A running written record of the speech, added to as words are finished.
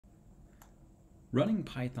Running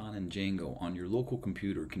Python and Django on your local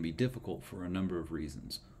computer can be difficult for a number of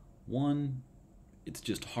reasons. One, it's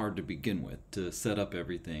just hard to begin with, to set up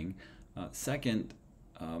everything. Second,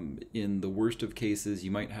 in the worst of cases,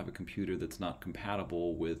 you might have a computer that's not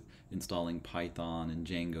compatible with installing Python and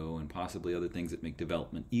Django and possibly other things that make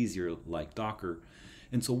development easier, like Docker.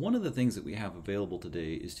 And so one of the things that we have available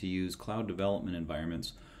today is to use cloud development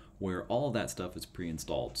environments where all of that stuff is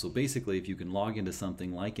pre-installed. So basically, if you can log into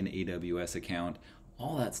something like an AWS account,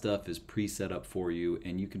 all that stuff is pre-set up for you,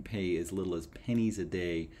 and you can pay as little as pennies a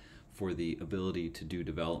day for the ability to do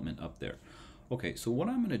development up there. Okay, so what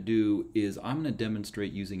I'm going to do is I'm going to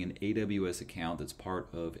demonstrate using an AWS account that's part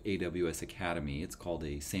of AWS Academy. It's called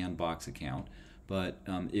a sandbox account. But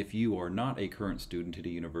if you are not a current student at a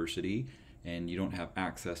university and you don't have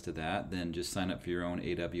access to that, then just sign up for your own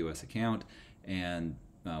AWS account, and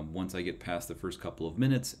once I get past the first couple of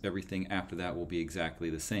minutes, everything after that will be exactly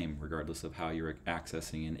the same, regardless of how you're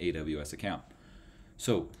accessing an AWS account.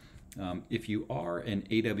 So if you are an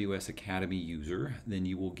AWS Academy user, then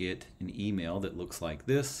you will get an email that looks like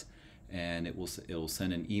this, and it will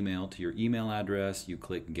send an email to your email address. You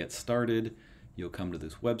click Get Started. You'll come to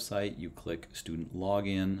this website. You click Student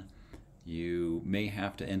Login. You may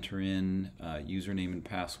have to enter in username and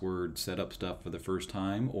password, set up stuff for the first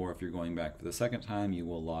time, or if you're going back for the second time, you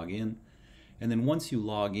will log in. And then once you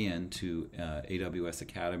log in to AWS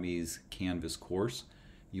Academy's Canvas course,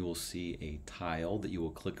 you will see a tile that you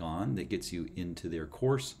will click on that gets you into their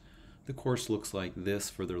course. The course looks like this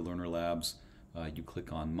for their Learner Labs. You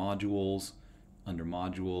click on Modules. Under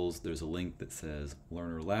Modules, there's a link that says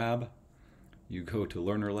Learner Lab. You go to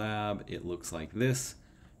Learner Lab. It looks like this.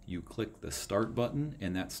 You click the Start button,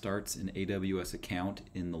 and that starts an AWS account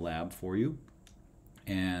in the lab for you.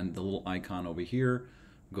 And the little icon over here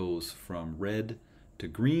goes from red to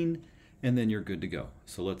green, and then you're good to go.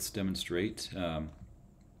 So let's demonstrate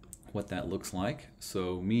what that looks like.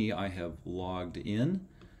 So I have logged in,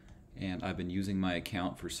 and I've been using my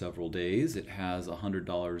account for several days. It has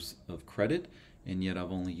 $100 of credit, and yet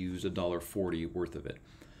I've only used $1.40 worth of it.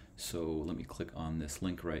 So let me click on this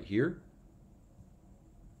link right here.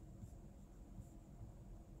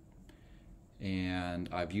 And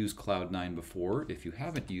I've used Cloud9 before. If you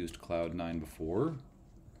haven't used Cloud9 before,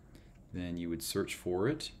 then you would search for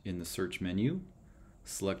it in the search menu,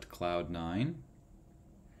 select Cloud9,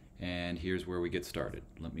 and here's where we get started.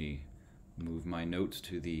 Let me move my notes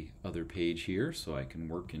to the other page here so I can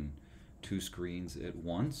work in two screens at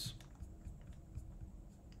once.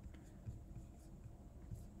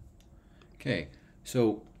 Okay,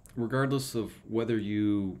 so regardless of whether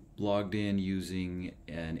you logged in using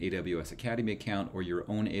an AWS Academy account or your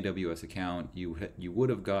own AWS account, you would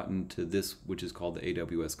have gotten to this, which is called the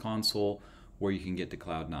AWS console, where you can get to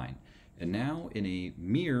Cloud9. And now in a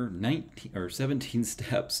mere 17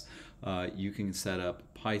 steps, you can set up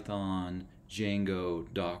Python, Django,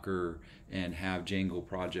 Docker, and have Django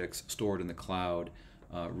projects stored in the cloud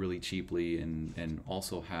really cheaply, and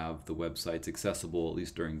also have the websites accessible, at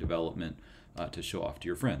least during development, to show off to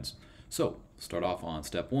your friends. So start off on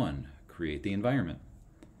step one, create the environment.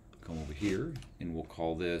 Come over here, and we'll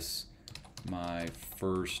call this my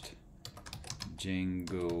first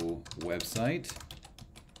Django website,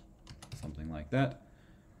 something like that.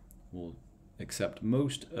 We'll accept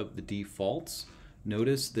most of the defaults.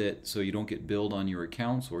 Notice that so you don't get billed on your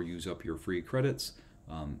accounts or use up your free credits,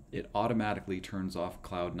 it automatically turns off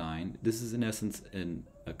Cloud9. This is in essence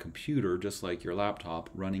a computer, just like your laptop,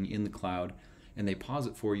 running in the cloud, and they pause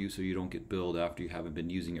it for you so you don't get billed after you haven't been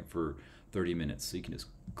using it for 30 minutes. So you can just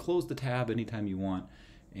close the tab anytime you want,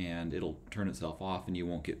 and it'll turn itself off and you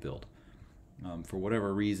won't get billed. For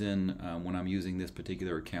whatever reason, when I'm using this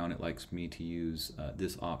particular account, it likes me to use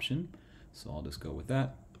this option, so I'll just go with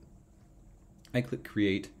that. I click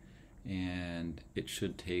Create, and it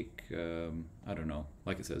should take, I don't know,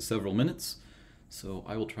 like it says, several minutes. So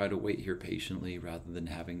I will try to wait here patiently rather than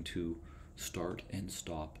having to start and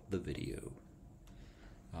stop the video.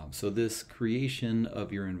 So this creation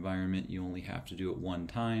of your environment, you only have to do it one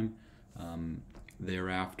time.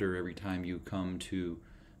 Thereafter, every time you come to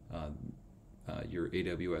your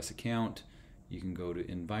AWS account, you can go to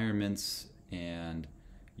Environments, and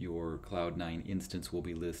your Cloud9 instance will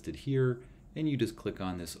be listed here, and you just click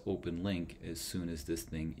on this open link as soon as this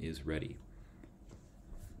thing is ready.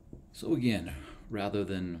 So again, rather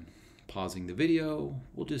than pausing the video,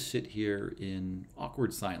 we'll just sit here in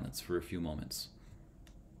awkward silence for a few moments.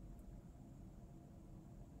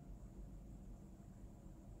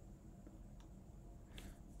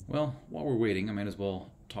 Well, while we're waiting, I might as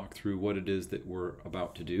well talk through what it is that we're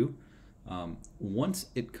about to do. Once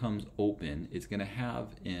it comes open, it's going to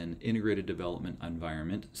have an integrated development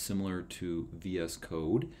environment similar to VS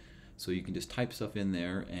Code. So you can just type stuff in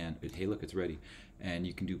there and, hey, look, it's ready. And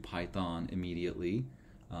you can do Python immediately.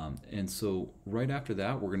 And so right after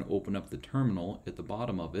that, we're going to open up the terminal at the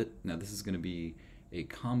bottom of it. Now this is going to be a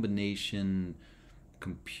combination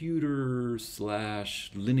computer /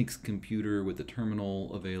 Linux computer with the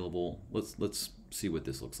terminal available. Let's see what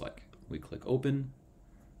this looks like. We click open.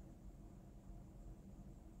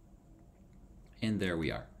 And there we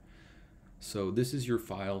are. So this is your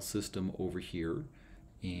file system over here.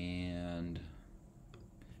 And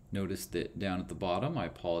notice that down at the bottom, I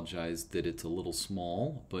apologize that it's a little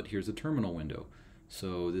small, but here's a terminal window.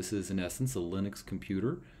 So this is in essence a Linux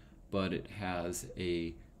computer, but it has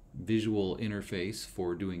a visual interface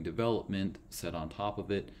for doing development set on top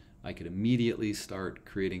of it. I could immediately start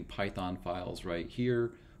creating Python files right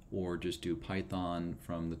here, or just do Python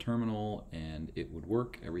from the terminal and it would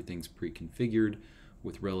work. Everything's pre-configured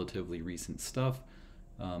with relatively recent stuff.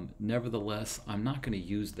 Nevertheless, I'm not going to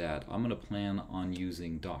use that. I'm going to plan on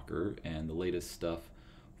using Docker and the latest stuff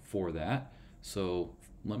for that. So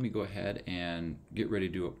let me go ahead and get ready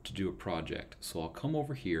to do a project. So I'll come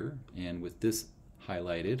over here, and with this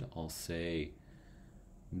highlighted, I'll say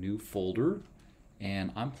new folder,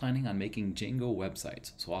 and I'm planning on making Django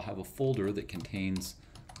websites. So I'll have a folder that contains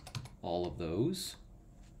all of those,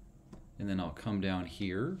 and then I'll come down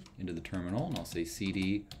here into the terminal and I'll say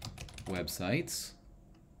cd websites,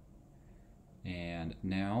 and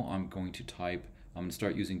now I'm going to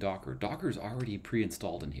start using Docker. Docker's already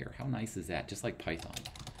pre-installed in here. How nice is that? Just like Python.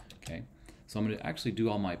 Okay, so I'm going to actually do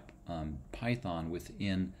all my Python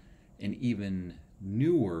within an even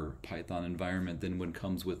newer Python environment than what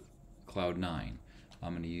comes with Cloud9.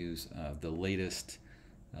 I'm going to use the latest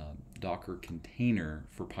Docker container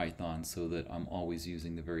for Python so that I'm always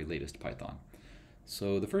using the very latest Python.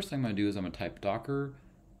 So the first thing I'm going to do is I'm going to type docker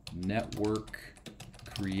network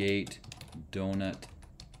create donut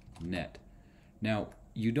net. Now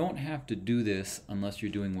you don't have to do this unless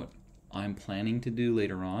you're doing what I'm planning to do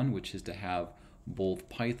later on, which is to have both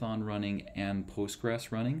Python running and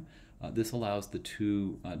Postgres running. This allows the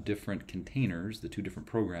two different containers, the two different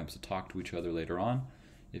programs, to talk to each other later on.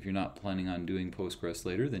 If you're not planning on doing Postgres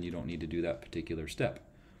later, then you don't need to do that particular step.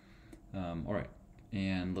 All right,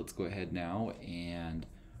 and let's go ahead now and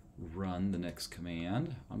run the next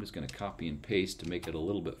command. I'm just going to copy and paste to make it a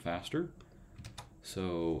little bit faster.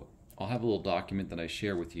 So I'll have a little document that I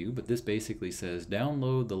share with you, but this basically says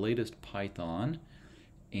download the latest Python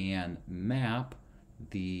and map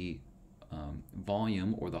the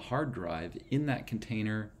volume or the hard drive in that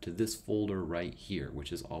container to this folder right here,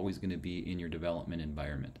 which is always going to be in your development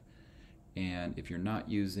environment. And if you're not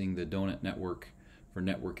using the donut network for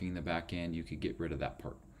networking the back end, you could get rid of that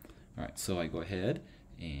part. All right, so I go ahead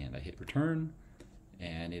and I hit return,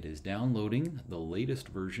 and it is downloading the latest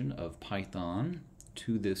version of Python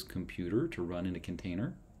to this computer to run in a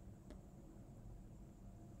container.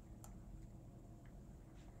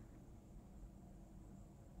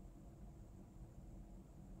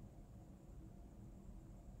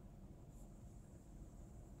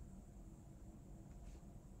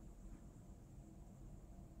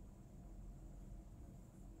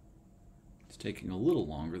 It's taking a little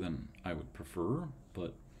longer than I would prefer,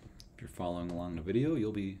 but if you're following along the video,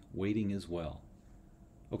 you'll be waiting as well.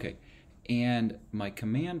 Okay, and my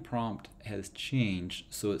command prompt has changed,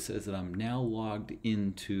 so it says that I'm now logged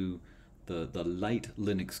into the light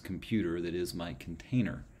Linux computer that is my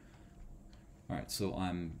container. All right, so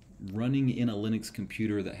I'm running in a Linux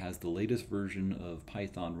computer that has the latest version of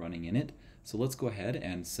Python running in it. So let's go ahead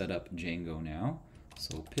and set up Django now.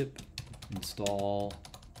 So pip install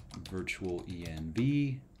virtual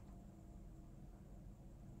env.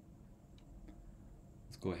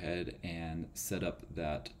 Let's go ahead and set up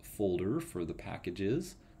that folder for the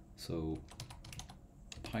packages. So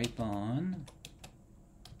Python,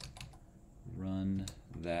 run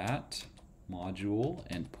that module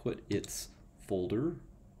and put its folder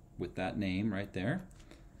with that name right there.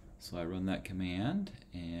 So I run that command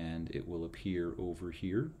and it will appear over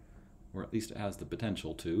here, or at least it has the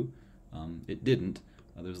potential to. It didn't.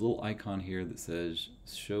 There's a little icon here that says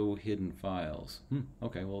show hidden files.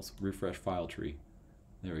 Okay, well, let's refresh file tree.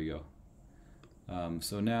 There we go.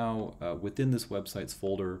 So now within this websites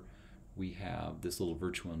folder, we have this little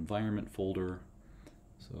virtual environment folder.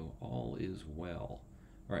 So all is well.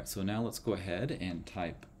 All right, so now let's go ahead and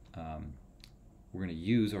type, we're going to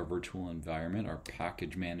use our virtual environment, our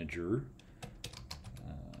package manager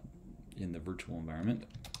in the virtual environment,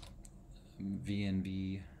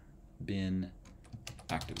 VNV bin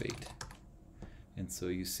activate. And so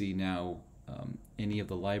you see now any of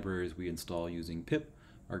the libraries we install using pip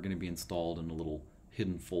are going to be installed in a little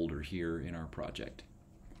hidden folder here in our project,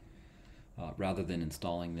 rather than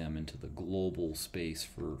installing them into the global space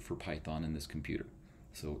for Python in this computer.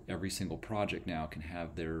 So every single project now can have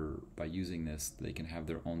by using this, they can have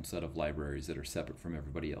their own set of libraries that are separate from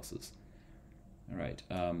everybody else's. All right,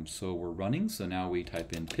 so we're running, so now we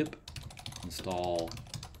type in pip install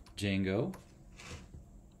Django.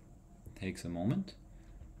 Takes a moment.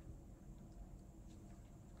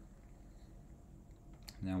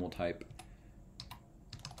 Now we'll type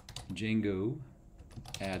Django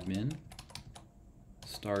admin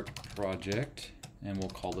start project, and we'll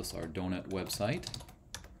call this our donut website.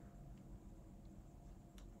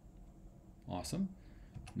 Awesome.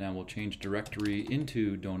 Now we'll change directory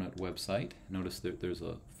into donut website. Notice that there's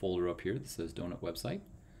a folder up here that says donut website.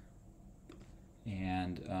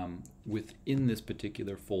 And within this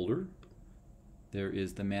particular folder, there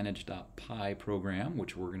is the manage.py program,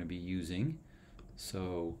 which we're going to be using.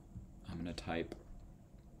 So I'm going to type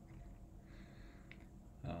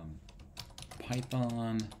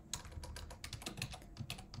Python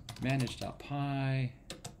manage.py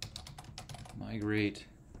migrate.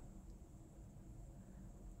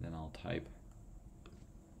 Then I'll type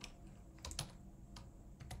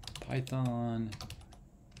Python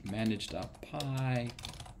manage.py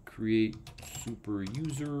create super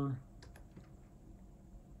user.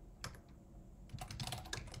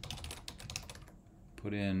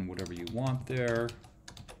 Put in whatever you want there.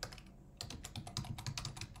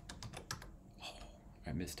 Oh, I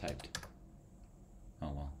mistyped. Oh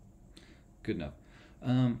well, good enough.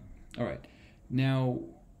 All right, now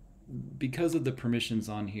because of the permissions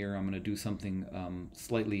on here, I'm going to do something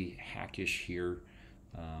slightly hackish here.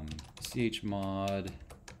 Chmod.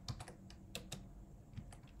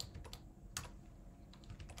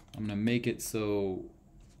 I'm going to make it so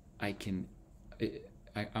I can.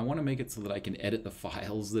 I want to make it so that I can edit the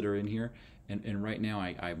files that are in here, and right now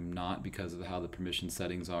I'm not because of how the permission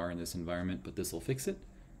settings are in this environment, but this will fix it.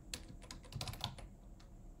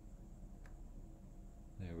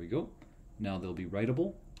 There we go. Now they'll be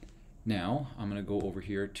writable. Now I'm going to go over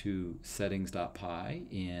here to settings.py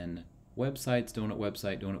in websites, donut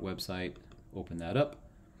website, open that up.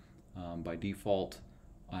 By default,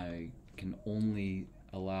 I can only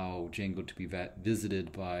allow Django to be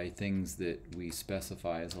visited by things that we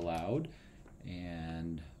specify as allowed,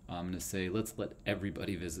 and I'm going to say let's let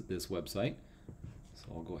everybody visit this website. So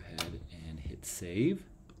I'll go ahead and hit save,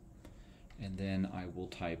 and then I will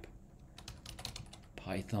type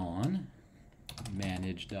Python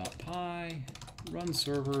manage.py run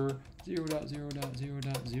server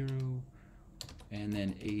 0.0.0.0 and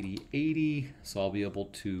then 8080, so I'll be able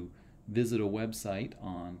to visit a website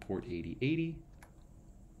on port 8080.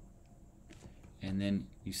 And then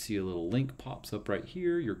you see a little link pops up right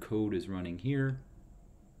here. Your code is running here.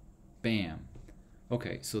 Bam.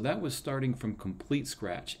 Okay, so that was starting from complete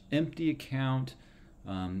scratch. Empty account,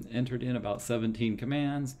 entered in about 17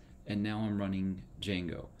 commands, and now I'm running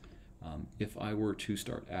Django. If I were to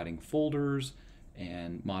start adding folders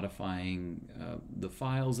and modifying the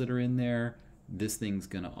files that are in there, this thing's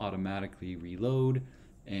going to automatically reload,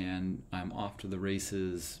 and I'm off to the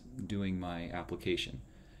races doing my application.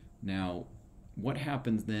 Now, what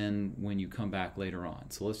happens then when you come back later on?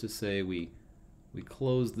 So let's just say we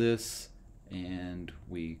close this and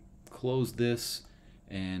we close this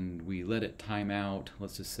and we let it time out.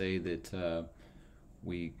 Let's just say that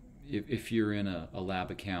if you're in a lab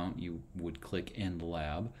account, you would click end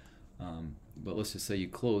lab. But let's just say you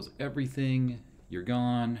close everything, you're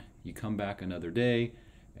gone, you come back another day,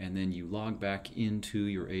 and then you log back into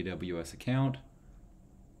your AWS account.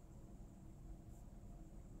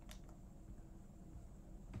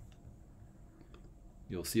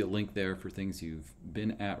 You'll see a link there for things you've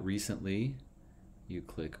been at recently. You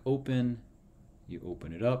click open, you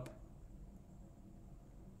open it up,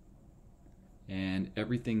 and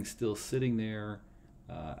everything's still sitting there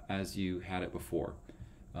as you had it before.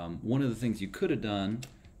 One of the things you could have done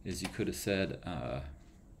is you could have said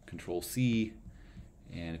Control C,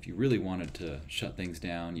 and if you really wanted to shut things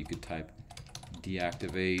down, you could type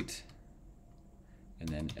deactivate and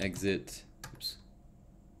then exit. Oops.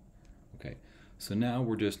 Okay. So now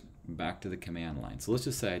we're just back to the command line. So let's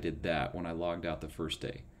just say I did that when I logged out the first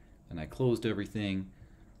day. And I closed everything.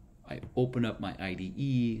 I open up my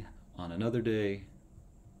IDE on another day.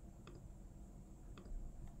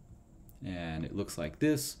 And it looks like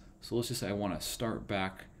this. So let's just say I want to start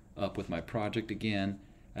back up with my project again.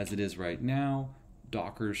 As it is right now,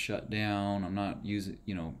 Docker's shut down. I'm not using,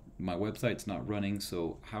 my website's not running.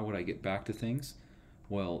 So how would I get back to things?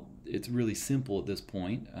 Well, it's really simple at this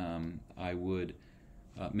point. I would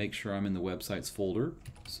make sure I'm in the websites folder.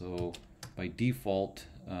 So by default,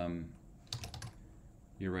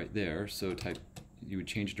 you're right there. So you would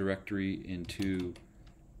change directory into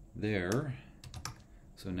there.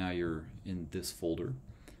 So now you're in this folder.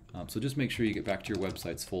 So just make sure you get back to your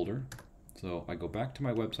websites folder. So I go back to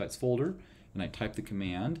my websites folder and I type the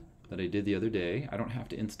command that I did the other day. I don't have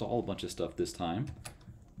to install a bunch of stuff this time.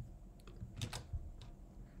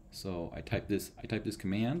 So I type this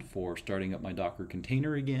command for starting up my Docker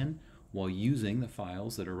container again while using the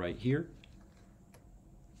files that are right here.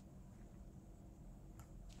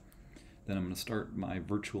 Then I'm going to start my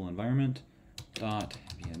virtual environment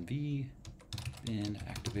 .venv bin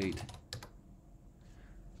activate.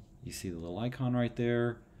 You see the little icon right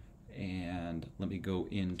there, and let me go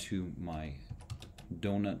into my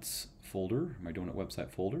donuts folder, my donut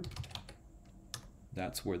website folder.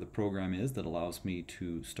 That's where the program is that allows me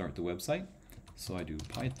to start the website. So I do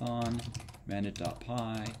python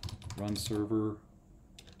manage.py run server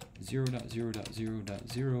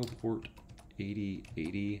 0.0.0.0 port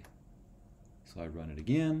 8080. So I run it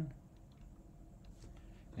again.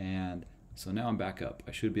 And so now I'm back up.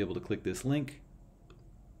 I should be able to click this link.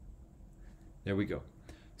 There we go.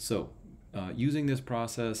 So using this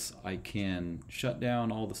process, I can shut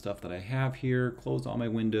down all the stuff that I have here, close all my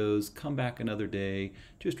windows, come back another day,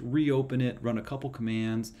 just reopen it, run a couple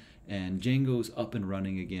commands, and Django's up and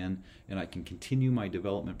running again, and I can continue my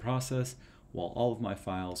development process while all of my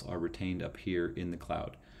files are retained up here in the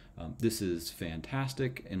cloud. This is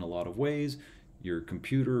fantastic in a lot of ways. Your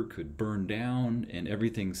computer could burn down and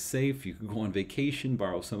everything's safe. You could go on vacation,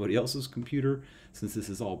 borrow somebody else's computer. Since this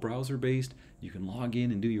is all browser-based, you can log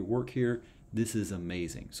in and do your work here. This is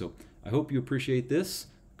amazing. So I hope you appreciate this.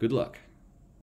 Good luck.